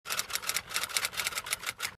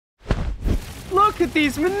Look at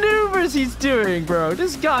these maneuvers he's doing, bro.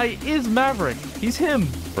 This guy is Maverick. He's him.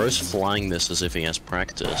 Bro's flying this as if he has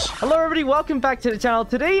practice. Hello, everybody. Welcome back to the channel.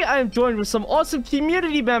 Today, I am joined with some awesome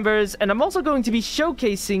community members, and I'm also going to be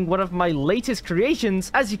showcasing one of my latest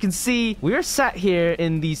creations. As you can see, we're sat here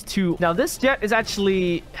in these two. Now, this jet is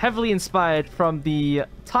actually heavily inspired from the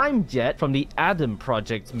time jet from the Adam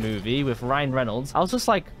Project movie with Ryan Reynolds. I was just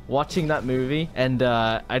like watching that movie, and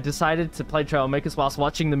I decided to play Trailmakers whilst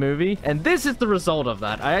watching the movie, and this is the result of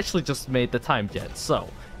that. I actually just made the time jet, so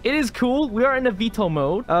it is cool. We are in a VTOL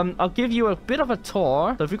mode. I'll give you a bit of a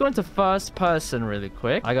tour. So if we go into first person really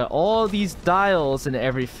quick, I got all these dials and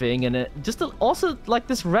everything, and it just also like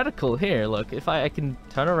this reticle here. Look, if I can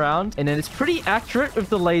turn around, and then it's pretty accurate with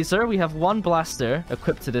the laser. We have one blaster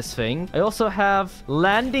equipped to this thing. I also have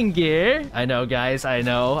landing gear. I know, guys, I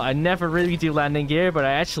know. I never really do landing gear, but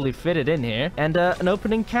I actually fit it in here. And an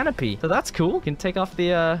opening canopy. So that's cool. You can take off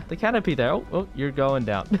the canopy there. Oh, you're going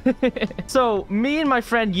down. So me and my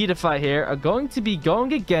friend Yzuei here are going to be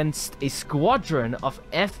going against a squadron of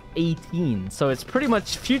F-18. So it's pretty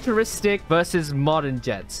much futuristic versus modern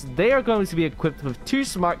jets. They are going to be equipped with 2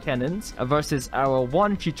 smart cannons versus our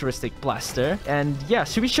 1 futuristic blaster. And yeah,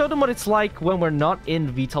 should we show them what it's like when we're not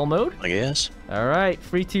in VTOL mode? I guess. All right,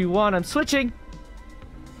 3, 2, 1. I'm switching.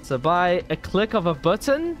 So by a click of a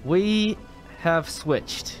button, we have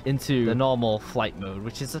switched into the normal flight mode,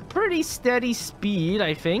 which is a pretty steady speed,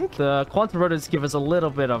 I think. The quantum rotors give us a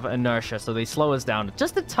little bit of inertia, so they slow us down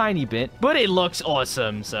just a tiny bit, but it looks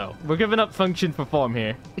awesome, so we're giving up function for form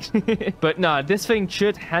here. But no, this thing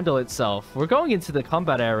should handle itself. We're going into the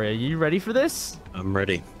combat area. You ready for this? I'm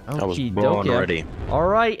ready. I was Okey born dokey. ready. All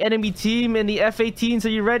right, enemy team in the F-18s, are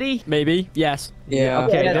you ready? Maybe. Yes. Yeah.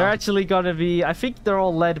 Okay, they're actually gonna be, I think they're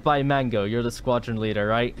all led by Mango. You're the squadron leader,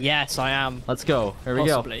 right? Yes, I am. Let's go. Here we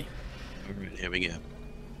Possibly. go. All right, here we go.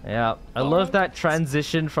 Yeah, I love that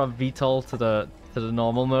transition from VTOL to the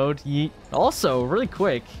normal mode. Also, really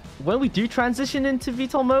quick, when we do transition into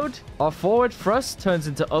VTOL mode, our forward thrust turns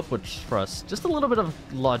into upward thrust. Just a little bit of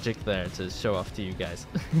logic there to show off to you guys.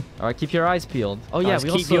 All right, keep your eyes peeled. Oh yeah, Guys,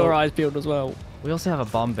 keep your eyes peeled as well. We also have a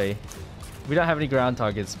bomb bay. We don't have any ground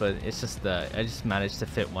targets, but it's just I just managed to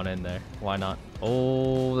fit one in there. Why not?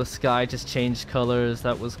 Oh, the sky just changed colors.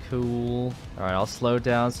 That was cool. All right, I'll slow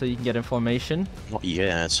down so you can get information. Not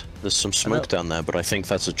yet. There's some smoke down there, but I think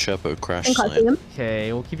that's a turbo crash I see site. him.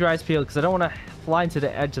 Okay, well, keep your eyes peeled because I don't want to fly into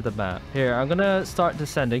the edge of the map. Here, I'm gonna start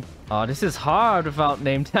descending. Oh, this is hard without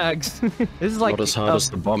name tags. This is like Not as hard as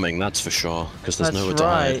the bombing, that's for sure, because there's that's nowhere to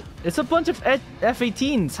right. hide. It's a bunch of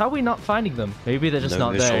F-18s. How are we not finding them? Maybe they're just No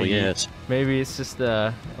not there visual yet. Maybe it's just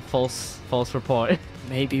a false report.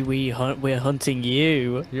 Maybe we're hunting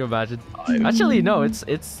you. Can you imagine? Actually, no. It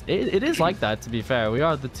is like that. To be fair, we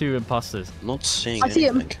are the 2 imposters. Not seeing I see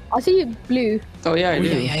him. anything. I see you blue. Oh yeah,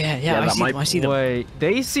 yeah. I that see might- them. I see them. Wait,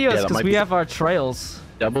 they see us Yeah, that because might we be- have our trails.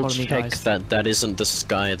 Double Follow me, check guys. that isn't the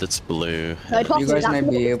sky that's blue. No, You guys that's might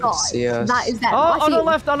not be the able to sky. see us. That is them. Oh, I on see the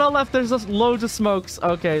him. left, there's just loads of smokes.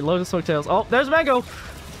 Okay, loads of smoke tails. Oh, there's Mango.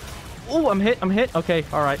 Oh, I'm hit. Okay,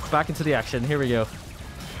 all right, back into the action. Here we go.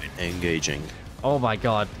 Engaging. Oh my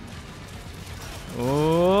god.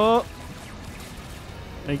 Oh.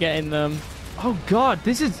 We're getting them. Oh god,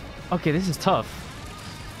 this is tough.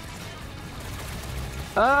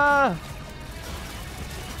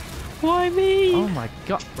 Why me? Oh my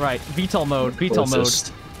god. Right, VTOL mode.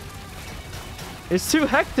 Closest. It's too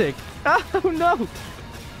hectic. Oh no.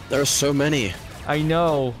 There are so many. I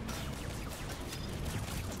know.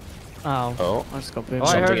 Oh. Oh. I just got boomed. Oh,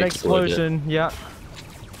 I heard Something an exploded. explosion. Yeah.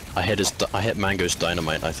 I hit Mango's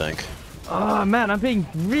dynamite, I think. Oh man, I'm being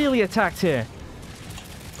really attacked here.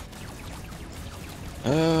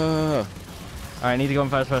 Alright, I need to go in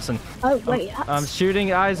first person. Oh, wait. I'm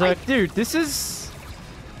shooting Isaac. Dude, this is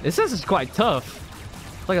quite tough.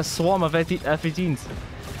 It's like a swarm of F-18s.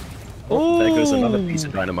 Oh, There goes another piece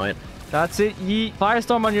of dynamite. That's it. Yeet.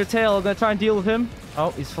 Firestorm on your tail. I'm gonna try and deal with him. Oh,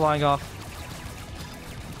 he's flying off.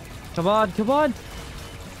 Come on, come on.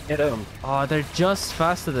 Get him. Oh, they're just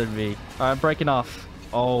faster than me. Alright, I'm breaking off.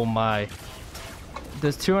 Oh my.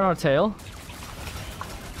 There's 2 on our tail.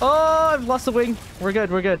 Oh, I've lost a wing. We're good,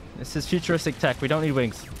 we're good. This is futuristic tech. We don't need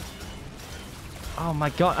wings. Oh my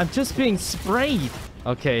god, I'm just being sprayed.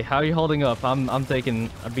 Okay, how are you holding up? I'm taking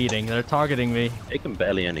a beating. They're targeting me. Taking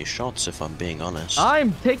barely any shots, if I'm being honest.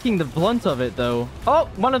 I'm taking the blunt of it, though. Oh,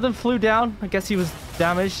 one of them flew down. I guess he was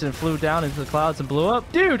damaged and flew down into the clouds and blew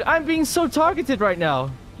up. Dude, I'm being so targeted right now.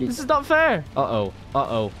 This is not fair. Uh-oh.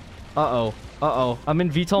 Uh-oh. Uh-oh. Uh-oh. I'm in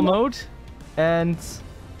VTOL mode. And...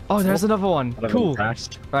 oh, there's another one. Cool. Right,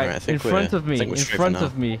 I in think front of me. In front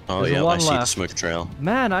of me. Oh There's yeah, one I see the left. smoke trail.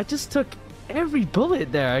 Man, I just took every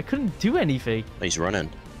bullet there. I couldn't do anything. He's running.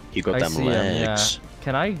 You got I them see him, yeah. legs.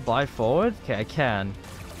 Can I fly forward? Okay, I can.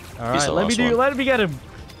 All He's right, the let me last one. let me get him.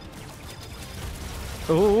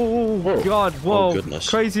 Oh Whoa. God! Whoa! Oh, goodness.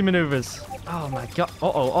 Crazy maneuvers. Oh my God!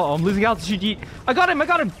 Oh! I'm losing altitude. Yeet. I got him! I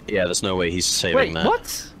got him! Yeah, there's no way he's saving Wait, that.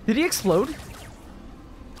 what? Did he explode?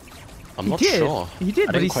 I'm not he did. sure. He did, I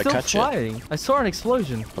but didn't he's quite still catch flying. I saw an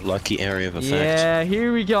explosion. it. A lucky area of effect. Yeah,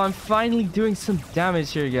 here we go. I'm finally doing some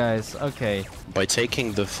damage here, guys. Okay. By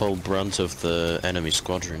taking the full brunt of the enemy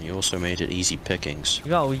squadron, you also made it easy pickings.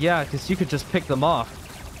 Oh yeah, because you could just pick them off.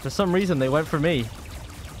 For some reason, they went for me.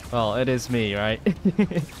 Well, it is me, right?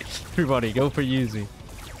 Everybody, go for Yzuei.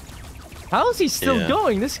 How is he still Yeah.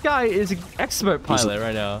 going? This guy is an expert pilot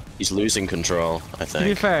right now. He's losing control, I To be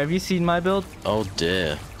think. fair, have you seen my build? Oh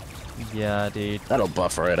dear. Yeah, dude. That'll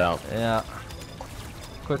buff right out. Yeah.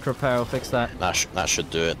 Quick repair will fix that. That should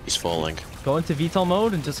do it. He's falling. Go into VTOL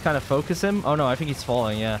mode and just kind of focus him. Oh no, I think he's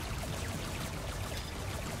falling, yeah.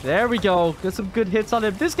 There we go. Get some good hits on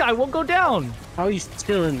him. This guy won't go down. How are you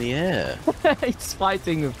still in the air? He's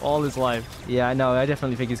fighting with all his life. Yeah, I know. I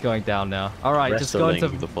definitely think he's going down now. All right, just go into,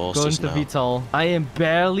 Wrestling the go forces into now. VTOL. I am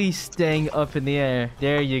barely staying up in the air.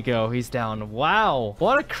 There you go. He's down. Wow.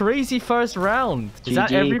 What a crazy first round. Is that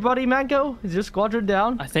GG. everybody, Mango? Is your squadron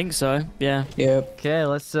down? I think so. Yeah. Yep. Okay,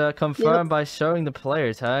 let's confirm by showing the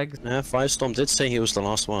player tags. Yeah, Firestorm did say he was the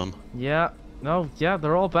last one. Yeah. No, yeah,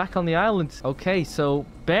 they're all back on the island. Okay, so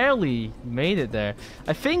barely made it there.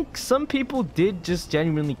 I think some people did just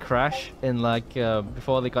genuinely crash in like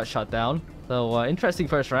before they got shot down. So interesting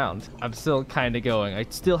first round. I'm still kind of going. I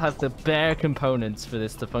still have the bare components for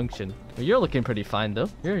this to function. Well, you're looking pretty fine though.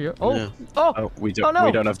 You're oh Yeah. oh We Oh,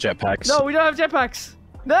 no. don't have jetpacks. no, we don't have jetpacks.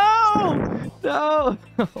 No! No!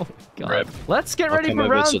 Oh, God. Rip. Let's get I'll ready come for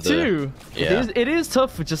over round to the- two. Yeah. It is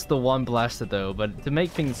tough with just the one blaster, though, but to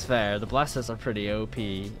make things fair, the blasters are pretty OP,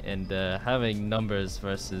 and having numbers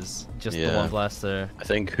versus just the Yeah. one blaster. I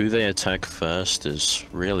think who they attack first is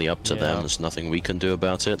really up to Yeah. them. There's nothing we can do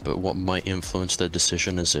about it. But what might influence their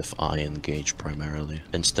decision is if I engage primarily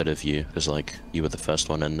instead of you, because like you were the first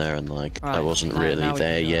one in there, and like I Right, wasn't now- really now we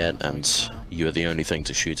there can go. yet, Now we and can go. you were the only thing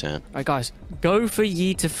to shoot at. Right, guys, go for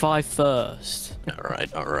Yi to 5 first.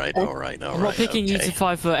 All right. I'm not picking Yi to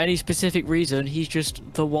 5 for any specific reason. He's just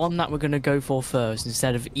the one that we're gonna go for first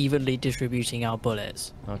instead of evenly distributing our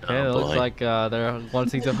bullets. Okay, Oh, it looks boy. like they're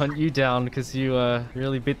wanting to hunt you down because you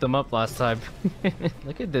really beat them up last time.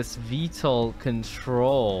 Look at this VTOL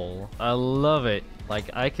control. I love it. Like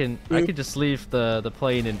I could just leave the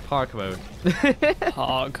plane in park mode.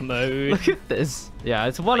 Park mode. Look at this. Yeah,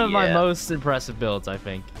 it's one of my Yeah. most impressive builds, I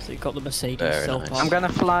think. So you got the Mercedes Very self nice. park. I'm gonna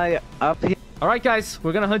fly up here. All right, guys,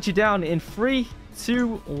 we're gonna hunt you down in 3,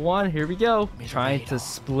 2, 1. Here we go. Trying to radar.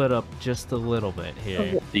 split up just a little bit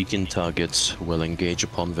here. Beacon targets will engage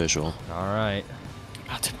upon visual. All right,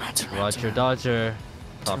 Roger, Roger, Dodger.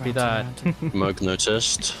 Copy that. Smoke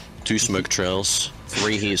noticed. 2 smoke trails.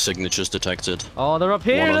 3 heat signatures detected. Oh, they're up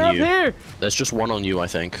here. One on They're up you. here. There's just 1 on you, I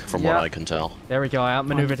think, from Yeah. what I can tell. There we go. I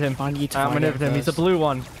outmaneuvered him. Find you to I find outmaneuvered it him. He's a first. blue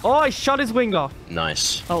one. Oh, I shot his wing off.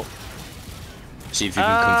 Nice. Oh, See if you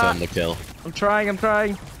can confirm the kill. I'm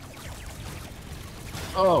trying.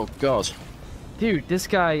 Oh god. Dude, this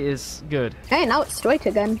guy is good. Hey, now it's straight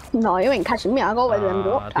again. No, you ain't catching me. I go with them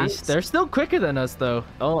warp tanks. They're still quicker than us, though.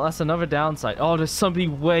 Oh, that's another downside. Oh, there's somebody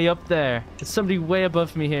way up there. There's somebody way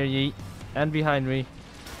above me here, Yeet. And behind me.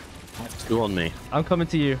 2 on me. I'm coming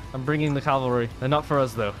to you. I'm bringing the cavalry. They're not for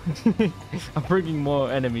us, though. I'm bringing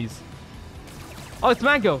more enemies. Oh, it's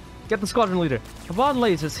Mango. Get the squadron leader. Come on,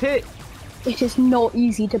 lasers. Hit. It is not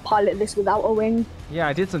easy to pilot this without a wing. Yeah,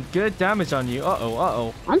 I did some good damage on you.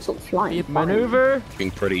 Uh-oh. I'm still flying. fine. Maneuver. Being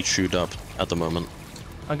pretty chewed up at the moment.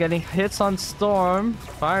 I'm getting hits on Storm.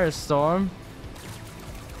 Firestorm.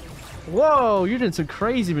 Whoa, you're doing some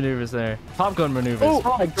crazy maneuvers there. Top gun maneuvers.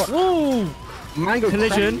 Oh my god. Whoa. Mango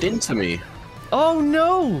Collision. crashed into me. Oh,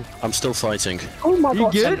 no. I'm still fighting. Oh my You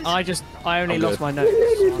god. good? I only I'm lost good. my notes.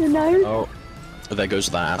 No. Oh, there goes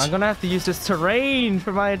that. I'm gonna have to use this terrain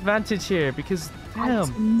for my advantage here because That's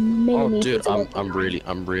damn, Oh, millimeters dude, away.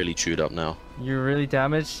 I'm really chewed up now. you're really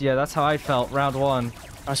damaged. Yeah, that's how I felt round 1.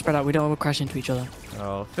 I spread out. We don't want to crash into each other.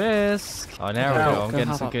 Oh, Fisk. Oh, there we Go, go. I'm go, getting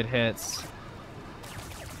hop some up. good hits.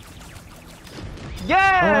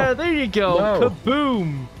 Yeah, there you go. No.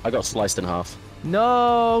 Kaboom. I got sliced in half.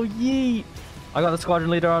 No, yeet. I got the squadron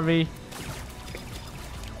leader on me.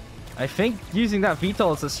 I think using that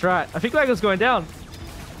VTOL is a strat. I think Mango's going down.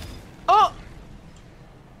 Oh!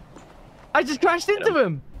 I just crashed into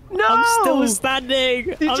him. No! I'm still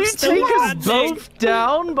standing. Did you take us both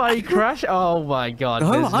down by crash? Oh my god.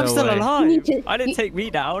 No, there's I'm no still way. alive. I didn't take me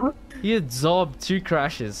down. You absorbed 2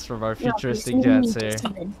 crashes from our futuristic jets here.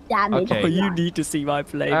 Okay. Oh, you need to see my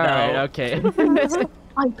plane now. Alright, okay.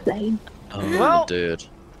 My plane. Oh, Well, dude.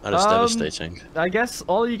 That is devastating. I guess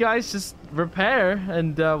all you guys just repair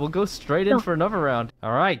and we'll go straight in for another round.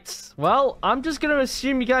 Alright. Well, I'm just gonna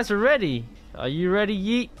assume you guys are ready. Are you ready,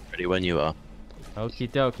 Yeet? Ready when you are. Okie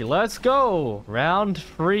dokie. Let's go. Round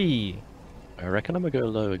 3. I reckon I'm gonna go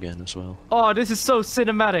low again as well. Oh, this is so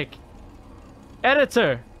cinematic.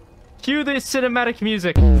 Editor, cue this cinematic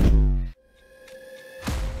music. I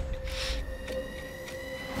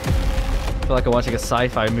feel like I'm watching a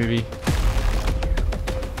sci-fi movie.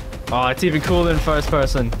 Oh, it's even cooler in first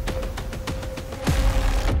person.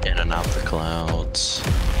 In and out the clouds.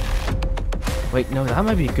 Wait, no, that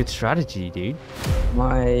might be a good strategy, dude.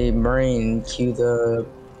 My brain cue the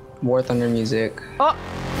War Thunder music. Oh! I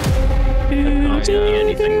can't see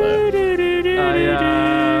anything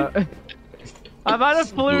though. I might have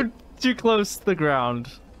flew too close to the ground.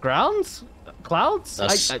 Grounds? Clouds?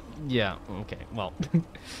 Yeah, okay, well.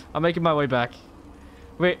 I'm making my way back.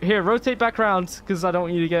 Wait, here, rotate back around, because I don't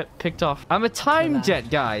want you to get picked off. I'm a time jet,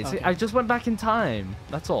 guys. Okay. I just went back in time.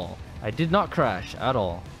 That's all. I did not crash at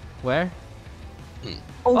all. Where?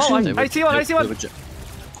 Oh, I see one, I see one!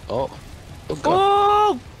 Oh. Oh, God.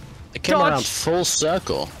 Oh! It came around full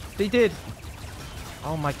circle. They did.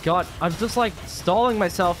 Oh my god, I'm just like stalling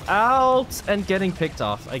myself out and getting picked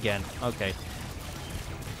off again. Okay.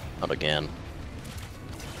 Not again.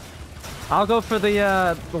 I'll go for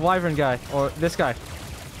the wyvern guy, or this guy.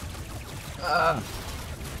 Oh!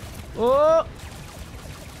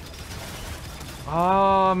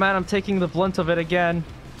 Oh man, I'm taking the blunt of it again.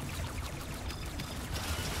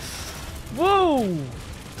 Whoa!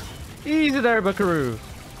 Easy there, buckaroo.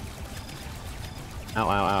 Ow, ow, ow,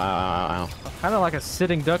 ow, ow, ow. Kind of like a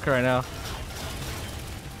sitting duck right now.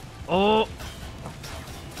 Oh!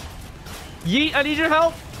 Yeet, I need your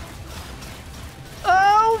help!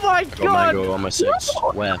 Oh my god! Go on my 6.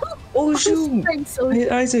 Where? Oh shoot! Hey,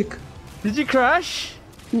 Isaac. Did you crash?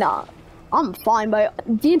 Nah, I'm fine, but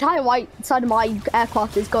the entire right side of my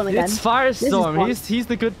aircraft is gone again. It's Firestorm. He's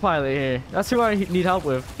the good pilot here. That's who I need help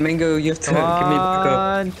with. Mango, you have to give me back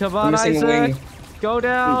up. Come on, Isaac. Go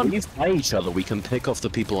down. When you fight each other, we can pick off the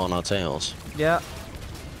people on our tails. Yeah.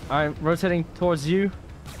 I'm rotating towards you.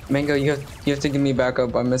 Mango, you have to give me back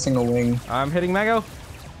up. I'm missing a wing. I'm hitting Mango.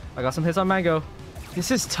 I got some hits on Mango.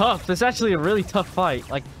 This is tough. This is actually a really tough fight.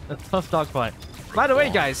 Like, a tough dog fight. By the way,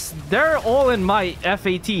 guys, they're all in my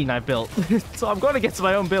F-18 I built. So I'm going to get to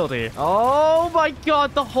my own build here. Oh my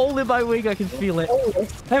god, the hole in my wing. I can feel it.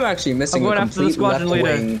 I'm actually missing I'm going a after the squadron leader.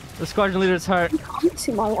 wing. The squadron leader's hurt. I'm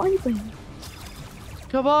missing my right wing.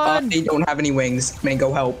 Come on. They don't have any wings.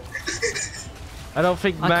 Mango, help. I don't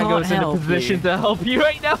think Mango's in a position to help you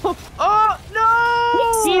right now. Oh,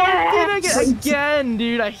 no! Yes! I did it again,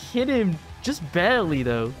 dude. I hit him just barely,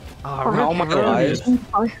 though. Oh my god.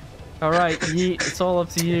 All right, Yeet, it's all up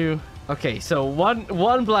to you. Okay, so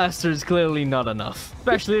one blaster is clearly not enough,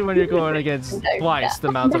 especially when you're going against twice the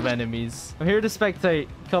amount of enemies. I'm here to spectate.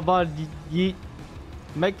 Come on, Yeet.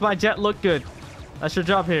 Make my jet look good. That's your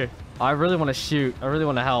job here. I really want to shoot. I really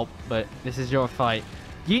want to help, but this is your fight.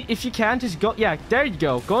 Yeet, if you can, just go. Yeah, there you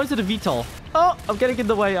go. Go into the VTOL. Oh, I'm getting in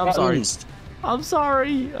the way. I'm sorry. I'm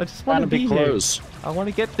sorry. I just want to be close. Here. I want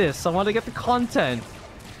to get this. I want to get the content.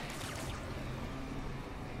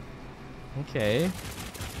 Okay.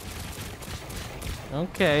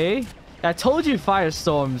 Okay. I told you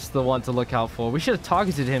Firestorm's the one to look out for. We should have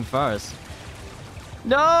targeted him first.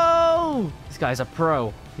 No! This guy's a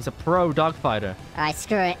pro. He's a pro dogfighter. Alright,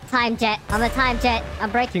 screw it. Time jet. I'm a time jet.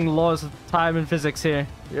 I'm breaking laws of time and physics here.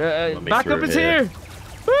 Backup is here!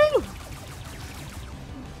 Woo!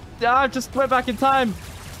 I just went back in time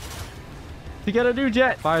to get a new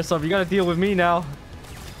jet. Firestorm, you gotta deal with me now.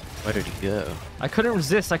 Where did he go? I couldn't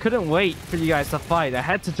resist. I couldn't wait for you guys to fight. I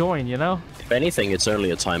had to join, you know? If anything, it's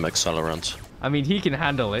only a time accelerant. I mean, he can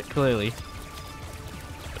handle it, clearly.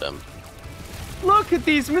 Look at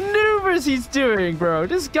these maneuvers he's doing, bro.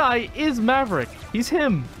 This guy is Maverick. He's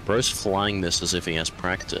him. Bro's flying this as if he has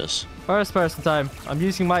practice. First person time. I'm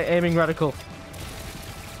using my aiming reticle.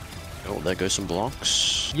 Oh, there goes some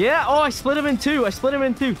blocks. Yeah, oh, I split him in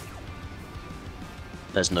two.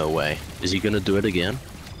 There's no way. Is he gonna do it again?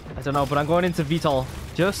 I don't know, but I'm going into VTOL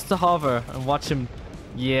just to hover and watch him.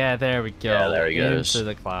 Yeah, there we go. Yeah, there he goes. Into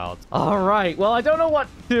the clouds. All right. Well, I don't know what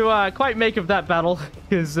to quite make of that battle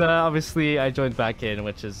because obviously I joined back in,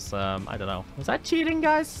 which is I don't know. Was that cheating,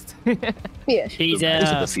 guys? Yeah.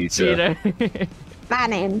 Cheater. The future. Cheater.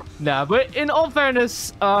 ban him. Nah, but in all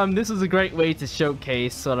fairness, this is a great way to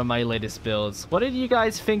showcase sort of my latest builds. What did you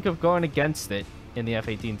guys think of going against it in the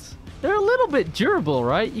F-18s? They're a little bit durable,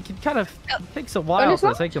 right? You can kind of... It takes a while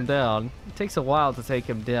to take them down. It takes a while to take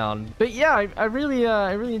them down. But yeah, I really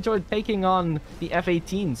enjoyed taking on the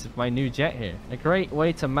F-18s with my new jet here. A great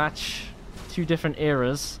way to match two different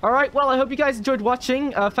eras. All right, well, I hope you guys enjoyed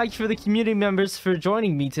watching. Thank you for the community members for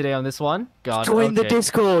joining me today on this one. God, join the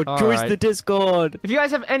Discord. Join the Discord. If you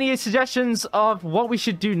guys have any suggestions of what we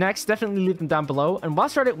should do next, definitely leave them down below. And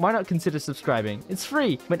whilst you're at it, why not consider subscribing? It's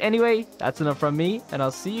free. But anyway, that's enough from me, and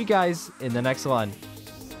I'll see you guys in the next one.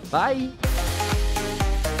 Bye.